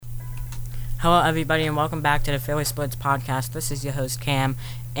Hello, everybody, and welcome back to the Philly Sports Podcast. This is your host, Cam,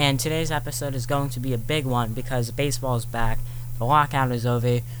 and today's episode is going to be a big one because baseball is back. The lockout is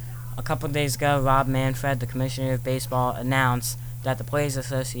over. A couple of days ago, Rob Manfred, the Commissioner of Baseball, announced that the Players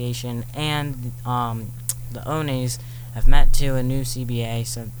Association and the owners have met to a new CBA,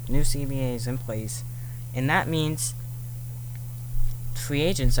 so new CBA is in place, and that means free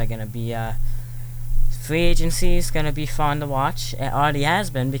agents are going to be free agency is going to be fun to watch. It already has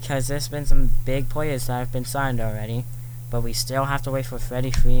been because there's been some big players that have been signed already. But we still have to wait for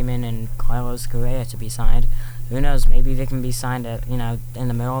Freddie Freeman and Carlos Correa to be signed. Who knows? Maybe they can be signed at, in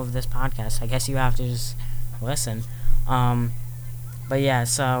the middle of this podcast. I guess you have to just listen. But yeah,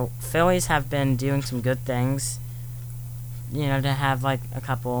 so Phillies have been doing some good things. To have like a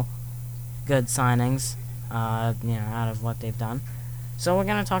couple good signings, out of what they've done. So we're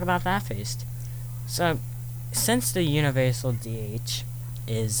going to talk about that first. So, since the universal DH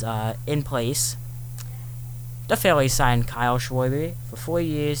is in place, the Phillies signed Kyle Schwarber for 4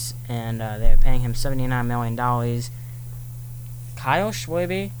 years, and they're paying him $79 million. Kyle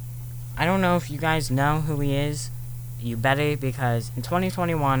Schwarber, I don't know if you guys know who he is. You better, because in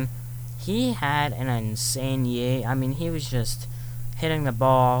 2021, he had an insane year. I mean, he was just hitting the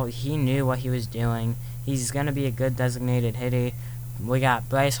ball. He knew what he was doing. He's going to be a good designated hitter. We got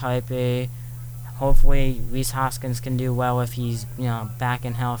Bryce Harper. Hopefully, Rhys Hoskins can do well if he's, back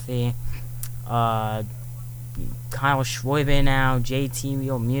and healthy. Kyle Schwarber now, JT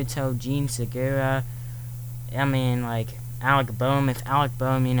Realmuto, Gene Segura. I mean, like, Alec Boehm. If Alec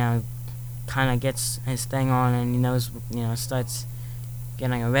Boehm, kind of gets his thing on and he knows, starts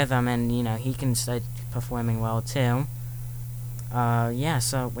getting a rhythm and, he can start performing well, too.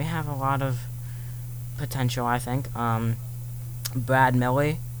 So we have a lot of potential, I think. Brad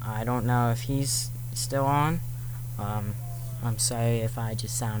Miller. I don't know if he's still on. I'm sorry if I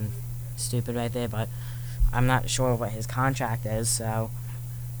just sound stupid right there, but I'm not sure what his contract is. So,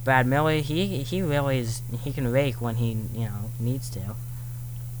 Brad Miller, he really is. He can rake when he needs to.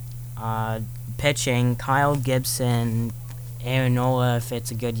 Pitching, Kyle Gibson, Aaron Nola if it's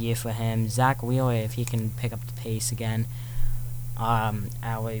a good year for him. Zach Wheeler if he can pick up the pace again. Our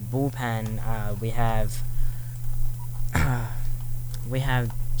bullpen, we have. We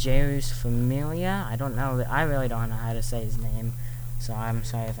have Jeurys Familia. I don't know. I really don't know how to say his name, so I'm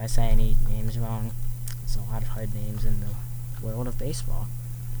sorry if I say any names wrong. There's a lot of hard names in the world of baseball.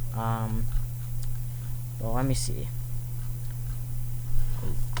 Well, let me see.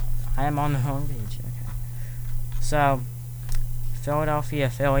 I am on the home page. Okay. So, Philadelphia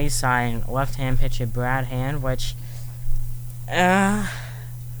Phillies signed left-hand pitcher Brad Hand, which I'm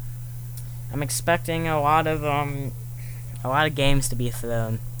expecting a lot of games to be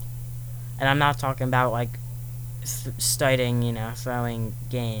thrown. And I'm not talking about, like, starting, throwing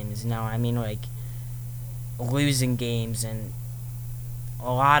games. No, I mean, like, losing games and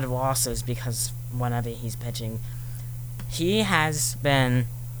a lot of losses because whenever he's pitching. He has been,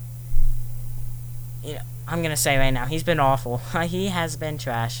 I'm going to say right now, he's been awful. He has been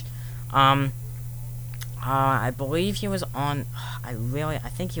trash. I believe he was on, I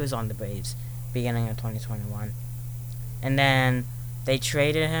think he was on the Braves beginning of 2021. And then they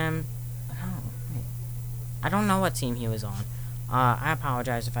traded him. I don't know what team he was on. I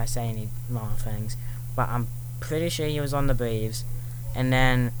apologize if I say any wrong things, but I'm pretty sure he was on the Braves. And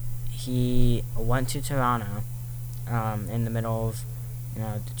then he went to Toronto in the middle of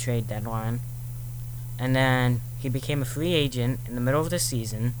the trade deadline. And then he became a free agent in the middle of the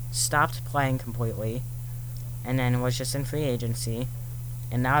season, stopped playing completely, and then was just in free agency.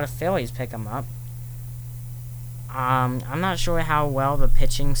 And now the Phillies pick him up. I'm not sure how well the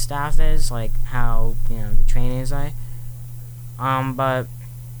pitching staff is, like how, the trainers are. But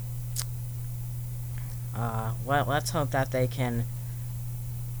let's hope that they can,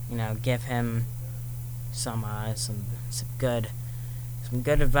 give him some good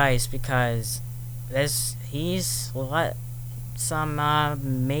advice because he's let some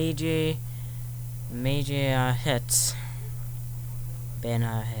major hits been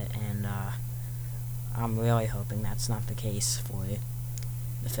hit, and I'm really hoping that's not the case for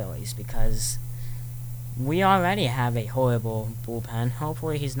the Phillies because we already have a horrible bullpen.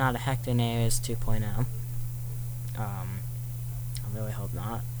 Hopefully he's not a Hector Neris 2.0. I really hope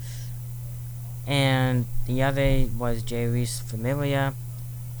not. And the other was Jeurys Familia.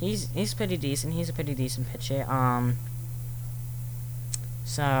 He's pretty decent. He's a pretty decent pitcher.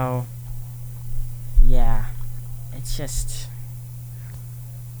 So yeah, it's just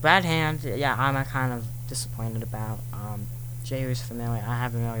Brad Hand. Yeah, I'm kind of disappointed about. Jeurys Familia. I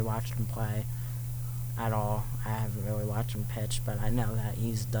haven't really watched him play. at all. I haven't really watched him pitch, but I know that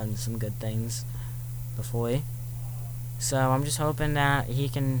he's done some good things before. So I'm just hoping that he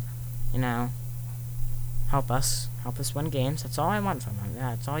can, help us win games. That's all I want from him. Yeah,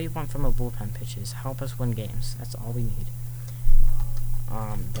 that's all you want from a bullpen pitch is help us win games. That's all we need.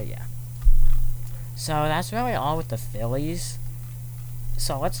 But yeah. So that's really all with the Phillies.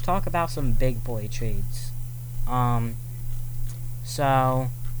 So let's talk about some big boy trades. So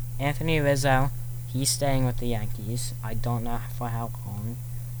Anthony Rizzo, he's staying with the Yankees. I don't know for how long.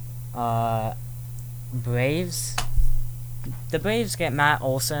 Braves. The Braves get Matt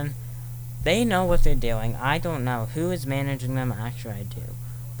Olson. They know what they're doing. I don't know who is managing them. Actually, I do.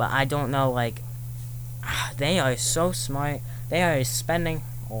 But I don't know, they are so smart. They are spending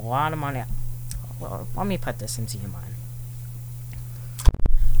a lot of money. Well, let me put this into your mind.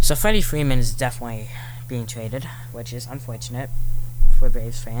 So Freddie Freeman is definitely being traded, which is unfortunate for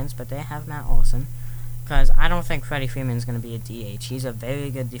Braves fans, but they have Matt Olson. Because I don't think Freddie Freeman is going to be a DH. He's a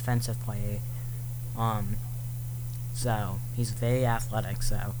very good defensive player. So he's very athletic,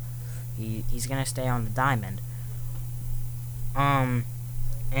 so he's going to stay on the diamond. And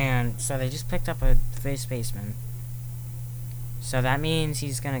so they just picked up a first baseman. So that means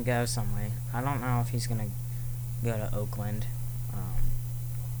he's going to go somewhere. I don't know if he's going to go to Oakland.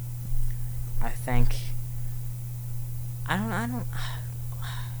 I don't.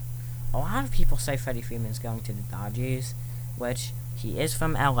 A lot of people say Freddie Freeman's going to the Dodgers, which he is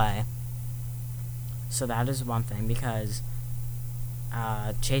from LA. So that is one thing, because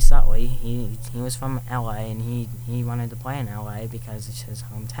Chase Utley, he was from LA, and he wanted to play in LA because it's his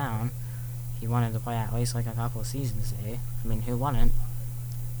hometown. He wanted to play at least a couple of seasons there. I mean, who wouldn't?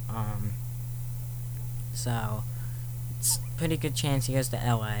 So it's a pretty good chance he goes to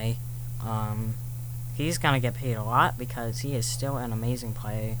LA. He's gonna get paid a lot because he is still an amazing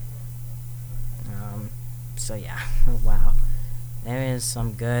player. So yeah, wow. There is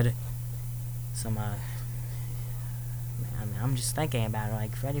some I'm just thinking about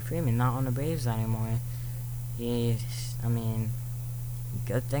it, Freddie Freeman not on the Braves anymore. Good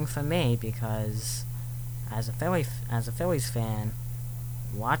thing for me, because as a Phillies fan,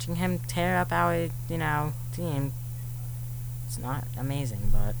 watching him tear up our, team, it's not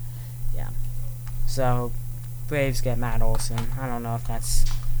amazing, but yeah. So Braves get Matt Olson. I don't know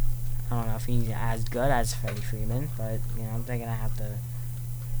if he's as good as Freddie Freeman, but they're gonna have to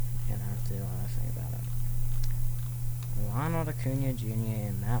think about it. Ronald Acuna Jr.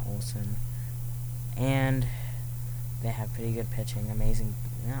 and Matt Olson, and they have pretty good pitching.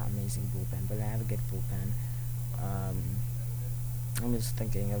 Not amazing bullpen, but they have a good bullpen. I'm just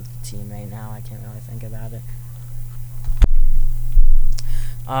thinking of the team right now. I can't really think about it.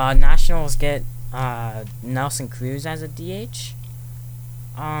 Nationals get Nelson Cruz as a DH.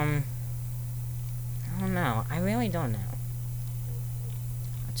 I don't know. I really don't know.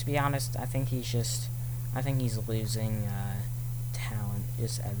 To be honest, I think he's losing talent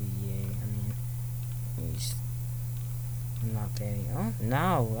just every year. I mean, he's not very. Oh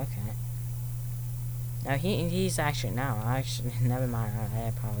no, okay. No, he's actually never mind. I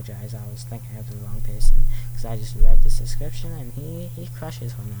apologize. I was thinking of the wrong person because I just read this description, and he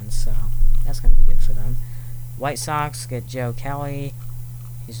crushes home runs, so that's gonna be good for them. White Sox get Joe Kelly.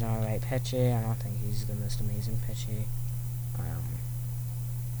 He's an alright pitcher. I don't think he's the most amazing pitcher.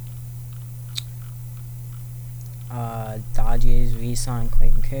 Dodgers re-sign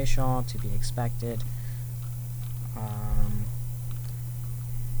Clayton Kershaw, to be expected.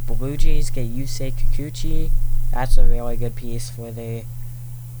 Blue Jays get Yusei Kikuchi. That's a really good piece for the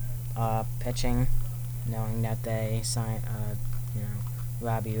pitching, knowing that they signed,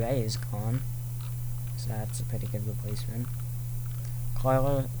 Robbie Ray is gone. So that's a pretty good replacement.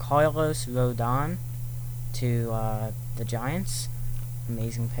 Carlos Rodon to the Giants.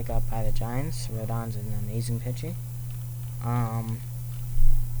 Amazing pickup by the Giants. Rodon's an amazing pitcher. And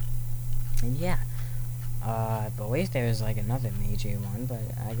yeah. I believe there was another major one,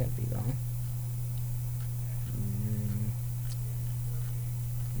 but I could be wrong.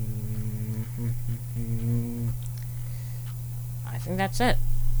 I think that's it.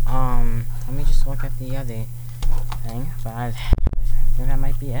 Let me just look at the other thing, but I think that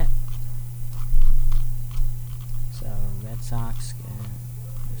might be it. So Red Sox get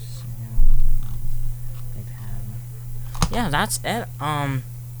yeah, that's it.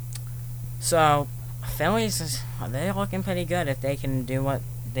 So Phillies, they're looking pretty good if they can do what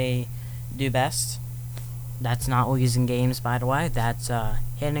they do best. That's not losing games, by the way. That's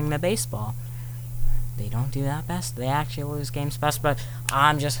hitting the baseball. they don't do that best. They actually lose games best, but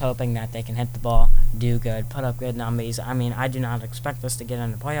I'm just hoping that they can hit the ball, do good, put up good numbers. I mean, I do not expect us to get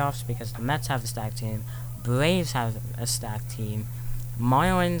in the playoffs because the Mets have a stacked team, Braves have a stacked team,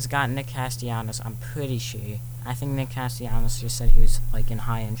 Marlins got Nick Castellanos, I'm pretty sure. I think Nick Castellanos just said he was like in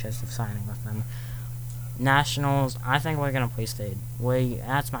high interest of signing with them. Nationals, I think we're gonna place third.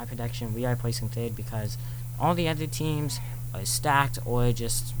 That's my prediction. We are placing third because all the other teams are stacked, or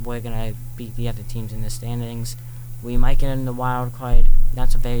just we're gonna beat the other teams in the standings. We might get in the wild card.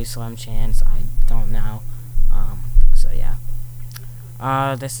 That's a very slim chance. I don't know. So yeah.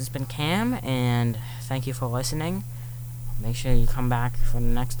 This has been Cam, and thank you for listening. Make sure you come back for the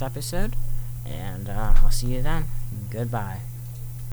next episode, and I'll see you then. Goodbye.